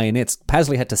with their bayonets.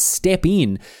 Pasley had to step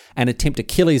in and attempt to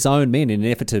kill his own men in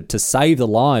an effort to save the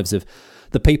lives of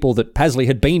the people that Pasley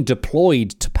had been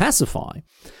deployed to pacify.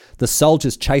 The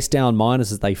soldiers chased down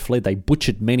miners as they fled. They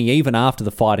butchered many even after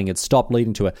the fighting had stopped,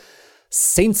 leading to a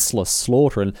senseless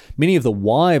slaughter. And many of the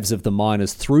wives of the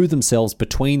miners threw themselves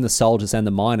between the soldiers and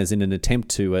the miners in an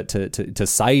attempt to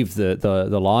save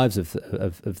the lives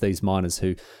of these miners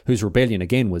whose rebellion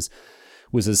again was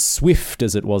as swift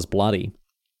as it was bloody.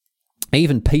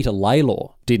 Even Peter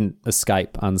Laylaw didn't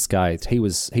escape unscathed. He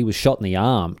was shot in the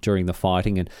arm during the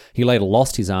fighting, and he later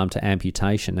lost his arm to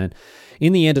amputation. And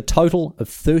in the end, a total of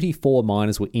 34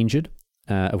 miners were injured,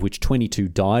 of which 22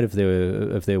 died of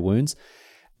their wounds,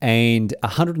 and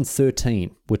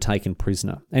 113 were taken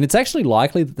prisoner. And it's actually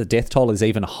likely that the death toll is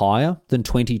even higher than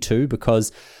 22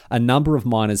 because a number of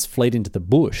miners fled into the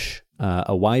bush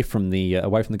away from the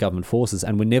government forces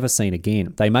and were never seen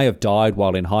again. They may have died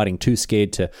while in hiding, too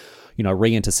scared to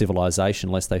re-enter civilization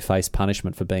lest they face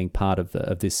punishment for being part of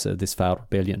this failed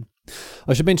rebellion.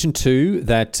 I should mention too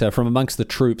that from amongst the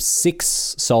troops,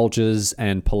 6 soldiers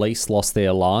and police lost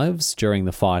their lives during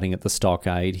the fighting at the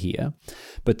stockade here.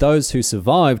 But those who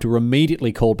survived were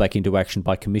immediately called back into action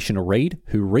by Commissioner Reid,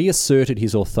 who reasserted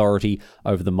his authority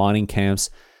over the mining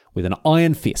camps with an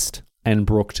iron fist and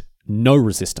brooked no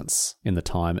resistance in the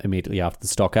time immediately after the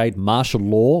stockade. Martial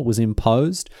law was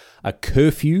imposed, a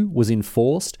curfew was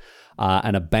enforced,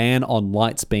 and a ban on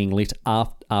lights being lit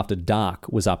after dark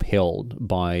was upheld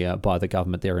by the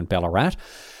government there in Ballarat.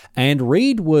 And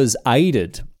Reid was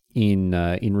aided in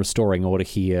restoring order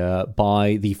here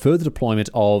by the further deployment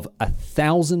of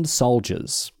 1,000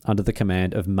 soldiers under the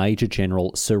command of Major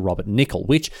General Sir Robert Nicoll,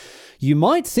 which you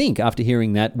might think, after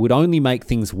hearing that, would only make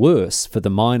things worse for the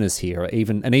miners here.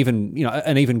 An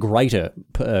even greater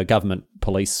government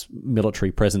police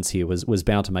military presence here was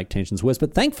bound to make tensions worse.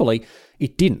 But thankfully,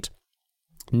 it didn't.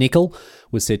 Nicoll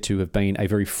was said to have been a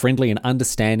very friendly and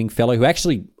understanding fellow who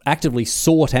actually actively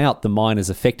sought out the miners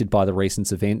affected by the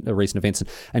recent events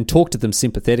and talked to them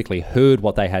sympathetically, heard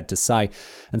what they had to say.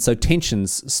 And so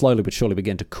tensions slowly but surely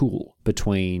began to cool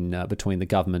between the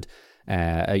government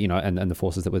and the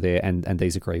forces that were there and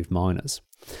these aggrieved miners.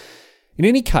 In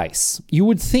any case, you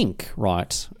would think,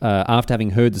 right, after having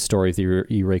heard the story of the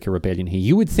Eureka Rebellion here,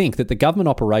 you would think that the government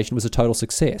operation was a total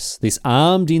success. This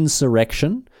armed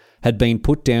insurrection had been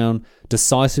put down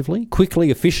decisively, quickly,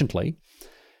 efficiently,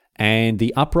 and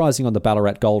the uprising on the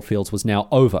Ballarat goldfields was now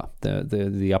over.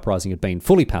 The uprising had been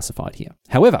fully pacified here.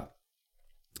 However,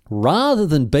 rather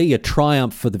than be a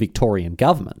triumph for the Victorian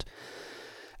government,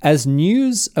 as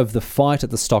news of the fight at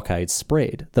the stockade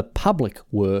spread, the public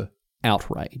were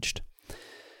outraged.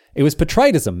 It was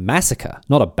portrayed as a massacre,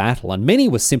 not a battle, and many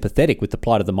were sympathetic with the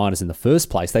plight of the miners in the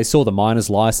first place. They saw the miners'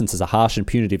 licence as a harsh and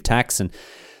punitive tax, and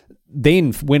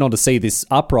then went on to see this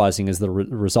uprising as the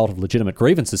result of legitimate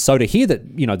grievances. So to hear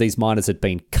that, these miners had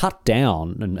been cut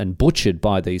down and butchered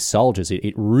by these soldiers,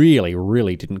 it really,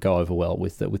 really didn't go over well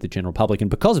with the general public. And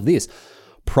because of this,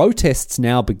 protests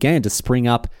now began to spring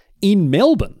up in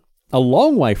Melbourne, a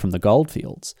long way from the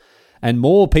goldfields. And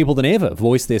more people than ever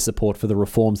voiced their support for the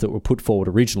reforms that were put forward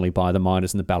originally by the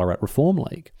miners in the Ballarat Reform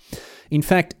League. In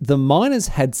fact, the miners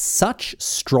had such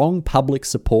strong public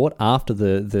support after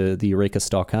the Eureka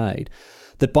stockade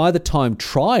that by the time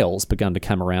trials began to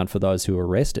come around for those who were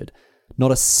arrested,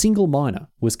 not a single miner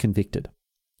was convicted.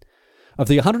 Of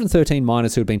the 113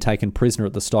 miners who had been taken prisoner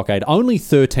at the stockade, only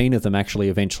 13 of them actually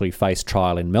eventually faced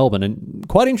trial in Melbourne. And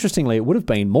quite interestingly, it would have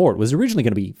been more. It was originally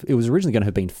going to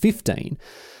have been 15.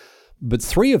 But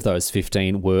 3 of those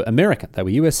 15 were American. They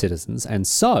were US citizens. And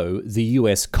so the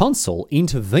US consul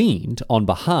intervened on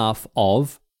behalf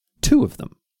of 2 of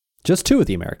them, just 2 of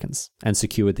the Americans, and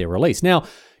secured their release. Now,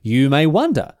 you may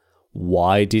wonder,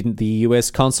 why didn't the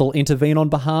US consul intervene on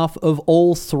behalf of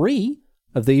all 3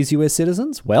 of these US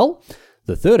citizens? Well,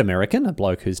 the 3rd American, a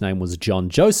bloke whose name was John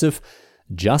Joseph,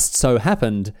 just so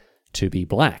happened to be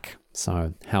black.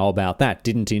 So how about that?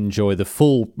 Didn't enjoy the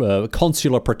full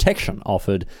consular protection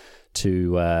offered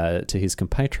to his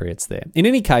compatriots there. In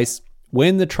any case,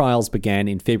 when the trials began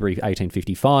in February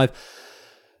 1855,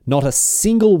 not a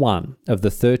single one of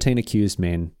the 13 accused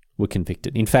men were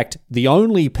convicted. In fact, the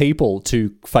only people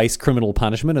to face criminal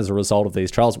punishment as a result of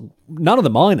these trials, none of the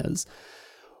miners.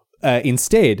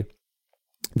 Instead,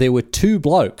 there were 2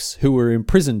 blokes who were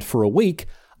imprisoned for a week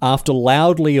after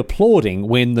loudly applauding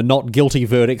when the not guilty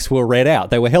verdicts were read out.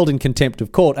 They were held in contempt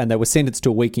of court and they were sentenced to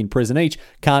a week in prison each.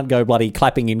 Can't go bloody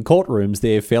clapping in courtrooms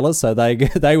there, fellas. So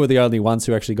they were the only ones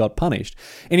who actually got punished.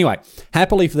 Anyway,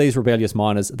 happily for these rebellious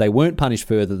miners, they weren't punished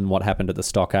further than what happened at the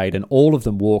stockade, and all of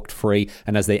them walked free.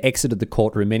 And as they exited the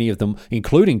courtroom, many of them,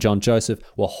 including John Joseph,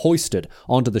 were hoisted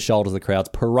onto the shoulders of the crowds,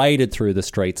 paraded through the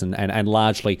streets and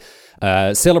largely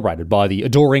celebrated by the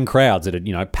adoring crowds that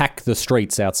had, packed the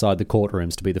streets outside the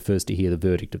courtrooms to be the first to hear the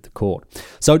verdict of the court.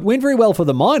 So it went very well for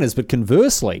the miners, but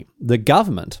conversely, the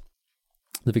government,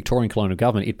 the Victorian colonial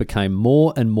government, it became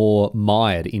more and more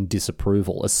mired in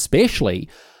disapproval, especially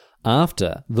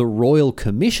after the Royal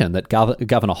Commission that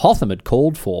Governor Hotham had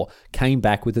called for came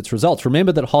back with its results.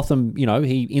 Remember that Hotham,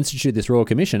 he instituted this Royal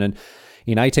Commission, and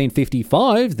in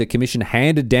 1855, the commission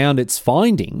handed down its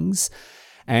findings.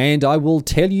 And I will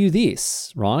tell you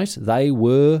this, right? They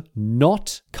were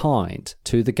not kind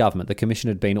to the government. The commission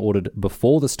had been ordered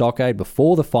before the stockade,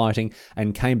 before the fighting,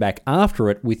 and came back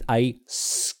after it with a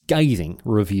scathing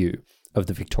review of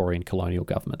the Victorian colonial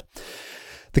government.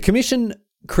 The commission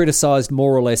criticised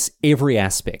more or less every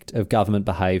aspect of government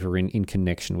behaviour in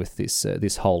connection with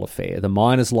this whole affair. The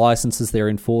miners' licences, their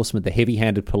enforcement, the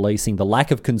heavy-handed policing, the lack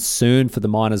of concern for the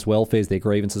miners' welfares, their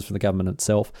grievances from the government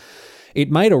itself. It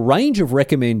made a range of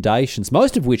recommendations,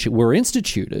 most of which were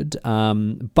instituted,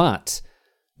 but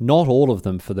not all of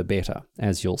them for the better,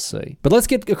 as you'll see. But let's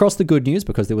get across the good news,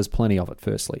 because there was plenty of it,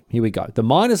 firstly. Here we go. The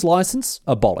miners' licence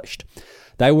abolished.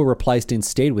 They were replaced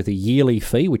instead with a yearly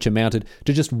fee which amounted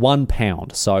to just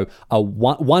 £1, so a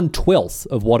 1/12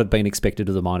 of what had been expected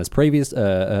of the miners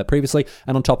previously,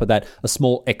 and on top of that, a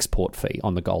small export fee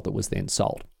on the gold that was then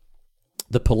sold.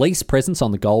 The police presence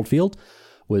on the goldfield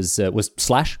was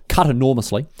cut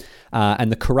enormously,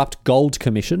 and the corrupt gold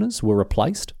commissioners were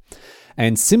replaced.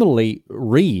 And similarly,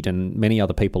 Reid and many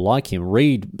other people like him,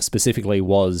 Reid specifically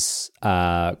was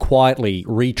quietly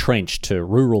retrenched to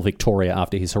rural Victoria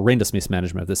after his horrendous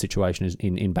mismanagement of the situation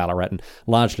in Ballarat, and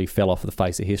largely fell off the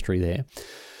face of history there.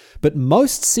 But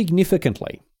most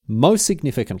significantly,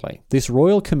 this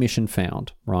Royal Commission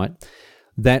found, right,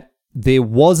 that there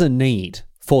was a need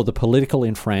for the political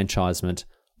enfranchisement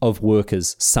of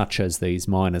workers such as these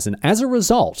miners. And as a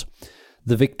result,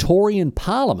 the Victorian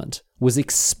Parliament was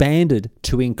expanded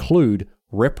to include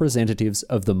representatives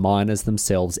of the miners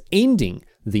themselves, ending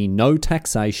the no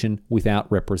taxation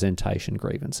without representation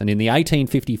grievance. And in the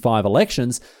 1855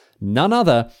 elections, none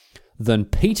other than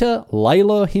Peter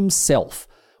Lalor himself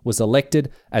was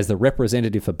elected as the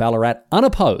representative for Ballarat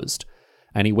unopposed,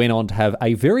 and he went on to have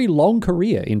a very long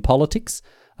career in politics,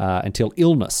 until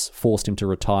illness forced him to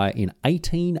retire in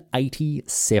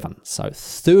 1887. So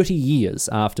 30 years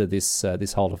after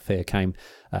this whole affair came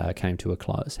to a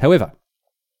close. However,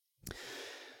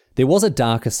 there was a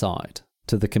darker side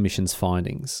to the Commission's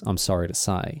findings, I'm sorry to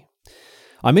say.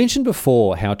 I mentioned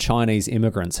before how Chinese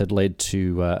immigrants had led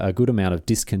to a good amount of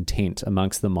discontent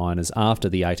amongst the miners after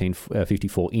the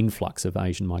 1854 influx of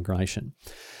Asian migration.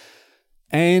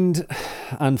 And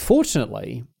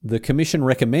unfortunately, the Commission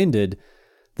recommended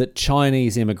that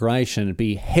Chinese immigration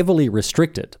be heavily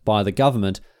restricted by the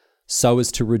government so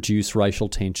as to reduce racial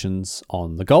tensions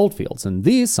on the goldfields. And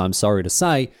this, I'm sorry to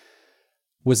say,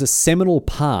 was a seminal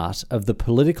part of the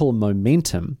political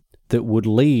momentum that would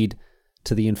lead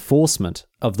to the enforcement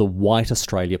of the White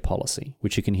Australia policy,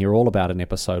 which you can hear all about in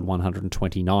episode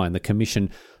 129. The Commission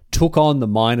took on the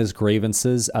miners'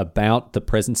 grievances about the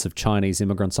presence of Chinese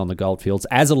immigrants on the goldfields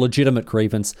as a legitimate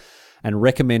grievance and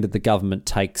recommended the government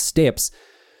take steps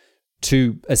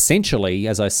to essentially,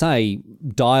 as I say,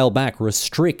 dial back,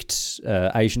 restrict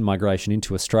Asian migration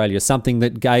into Australia, something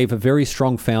that gave a very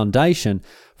strong foundation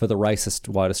for the racist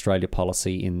White Australia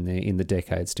policy in the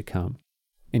decades to come.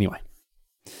 Anyway,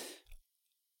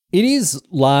 it is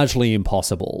largely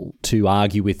impossible to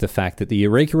argue with the fact that the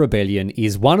Eureka Rebellion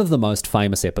is one of the most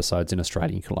famous episodes in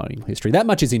Australian colonial history. That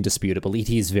much is indisputable. It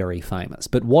is very famous.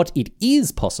 But what it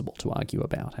is possible to argue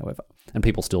about, however, and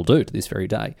people still do to this very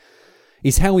day,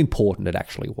 is how important it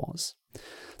actually was.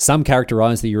 Some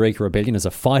characterise the Eureka Rebellion as a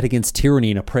fight against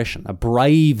tyranny and oppression, a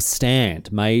brave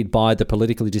stand made by the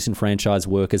politically disenfranchised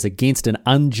workers against an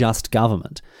unjust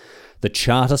government. The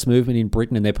Chartist movement in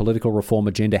Britain and their political reform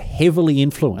agenda heavily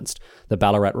influenced the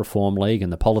Ballarat Reform League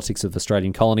and the politics of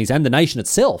Australian colonies and the nation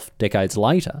itself decades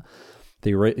later.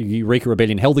 The Eureka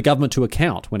Rebellion held the government to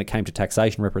account when it came to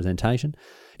taxation representation.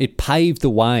 It paved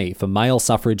the way for male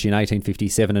suffrage in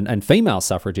 1857 and female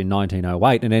suffrage in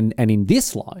 1908. And in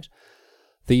this light,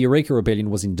 the Eureka Rebellion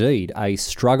was indeed a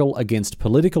struggle against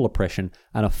political oppression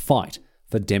and a fight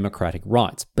for democratic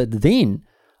rights. But then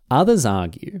others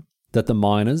argue that the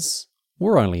miners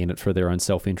were only in it for their own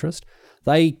self-interest.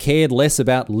 They cared less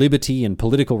about liberty and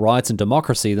political rights and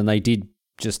democracy than they did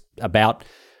just about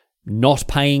not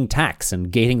paying tax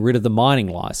and getting rid of the mining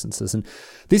licenses. And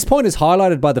this point is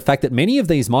highlighted by the fact that many of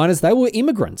these miners, they were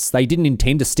immigrants. They didn't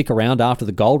intend to stick around after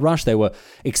the gold rush. They were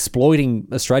exploiting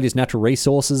Australia's natural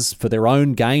resources for their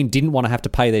own gain, didn't want to have to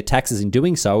pay their taxes in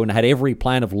doing so, and had every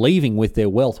plan of leaving with their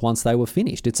wealth once they were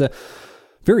finished. It's a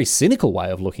very cynical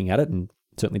way of looking at it, and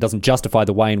certainly doesn't justify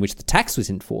the way in which the tax was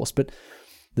enforced, but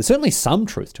there's certainly some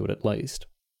truth to it at least.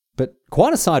 But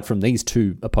quite aside from these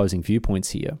two opposing viewpoints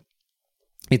here,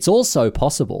 it's also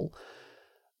possible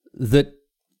that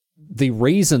the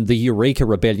reason the Eureka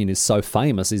Rebellion is so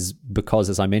famous is because,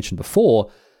 as I mentioned before,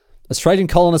 Australian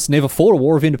colonists never fought a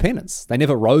war of independence. They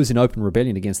never rose in open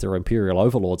rebellion against their imperial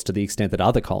overlords to the extent that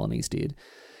other colonies did.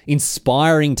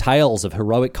 Inspiring tales of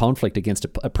heroic conflict against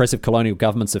oppressive colonial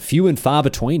governments are few and far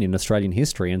between in Australian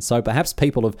history, and so perhaps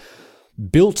people have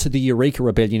built the Eureka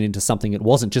Rebellion into something it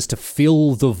wasn't, just to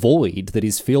fill the void that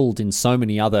is filled in so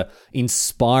many other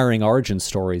inspiring origin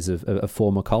stories of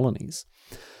former colonies.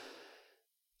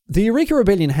 The Eureka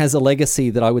Rebellion has a legacy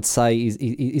that I would say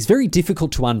is very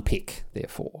difficult to unpick,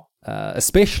 therefore,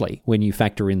 especially when you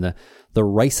factor in the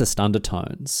racist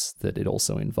undertones that it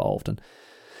also involved. And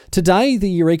today, the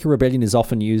Eureka Rebellion is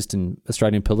often used in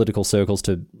Australian political circles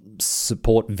to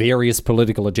support various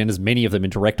political agendas, many of them in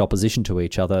direct opposition to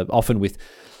each other, often with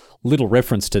little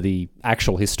reference to the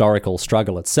actual historical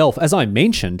struggle itself. As I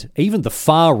mentioned, even the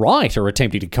far right are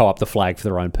attempting to co-opt the flag for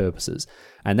their own purposes.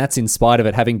 And that's in spite of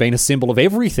it having been a symbol of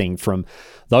everything from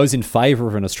those in favour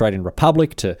of an Australian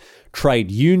republic to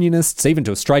trade unionists, even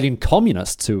to Australian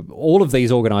communists, who all of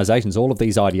these organisations, all of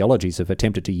these ideologies have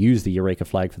attempted to use the Eureka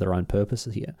flag for their own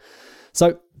purposes here.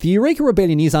 So the Eureka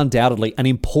Rebellion is undoubtedly an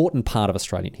important part of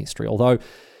Australian history, although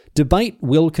debate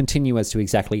will continue as to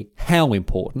exactly how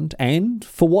important and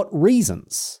for what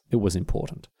reasons it was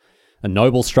important. A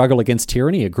noble struggle against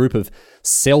tyranny, a group of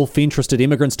self-interested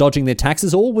immigrants dodging their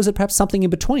taxes, or was it perhaps something in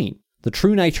between? The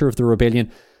true nature of the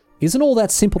rebellion isn't all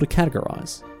that simple to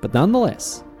categorise, but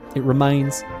nonetheless, it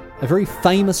remains a very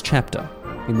famous chapter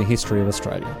in the history of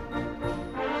Australia.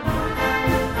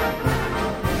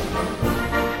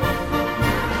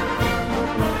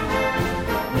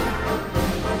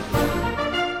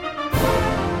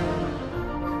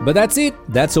 But that's it.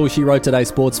 That's all she wrote today,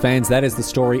 sports fans. That is the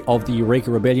story of the Eureka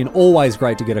Rebellion. Always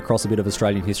great to get across a bit of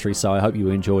Australian history, so I hope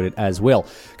you enjoyed it as well.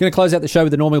 Going to close out the show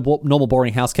with the normal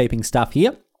boring housekeeping stuff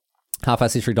here.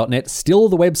 halfasshistory.net, still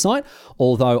the website,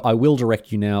 although I will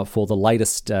direct you now for the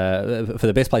latest, for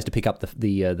the best place to pick up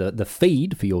the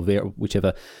feed for your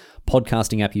whichever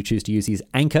podcasting app you choose to use is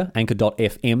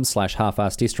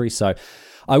anchor.fm/halfassedhistory. So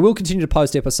I will continue to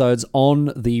post episodes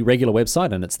on the regular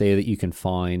website, and it's there that you can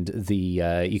find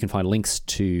links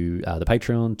to the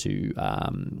Patreon, to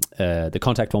the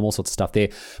contact form, all sorts of stuff there.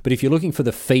 But if you're looking for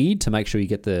the feed to make sure you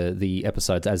get the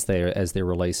episodes as they're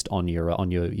released on your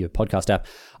podcast app,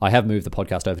 I have moved the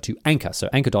podcast over to Anchor, so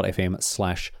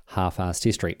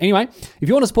anchor.fm/halfassedhistory. Anyway, if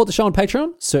you want to support the show on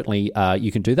Patreon, certainly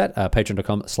you can do that.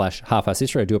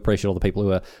 Patreon.com/halfassedhistory. I do appreciate all the people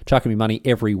who are chucking me money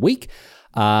every week.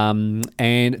 And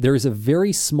there is a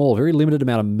very small, very limited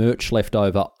amount of merch left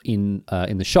over in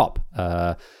the shop.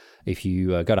 If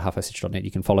you go to halfasshistory.net,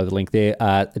 you can follow the link there.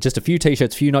 Just a few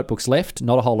t-shirts, few notebooks left,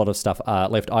 not a whole lot of stuff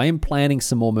left. I am planning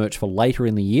some more merch for later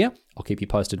in the year. I'll keep you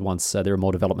posted once there are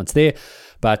more developments there.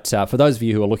 But for those of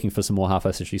you who are looking for some more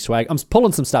Half-Assed History swag, I'm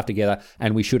pulling some stuff together,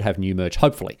 and we should have new merch,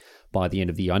 hopefully, by the end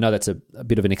of the year. I know that's a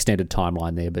bit of an extended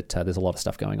timeline there, but there's a lot of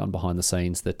stuff going on behind the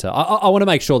scenes that I want to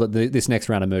make sure that this next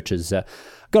round of merch has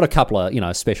got a couple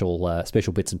of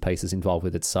special bits and pieces involved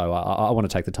with it. So I want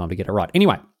to take the time to get it right.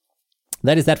 Anyway,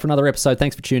 that is that for another episode.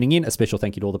 Thanks for tuning in. A special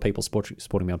thank you to all the people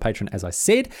supporting me on Patreon, as I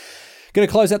said. Going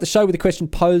to close out the show with a question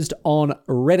posed on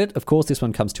Reddit. Of course, this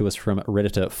one comes to us from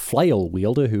Redditor Flail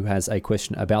Wielder, who has a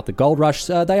question about the gold rush.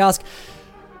 They ask,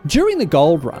 during the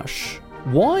gold rush,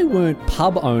 why weren't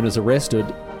pub owners arrested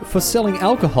for selling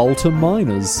alcohol to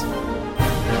minors?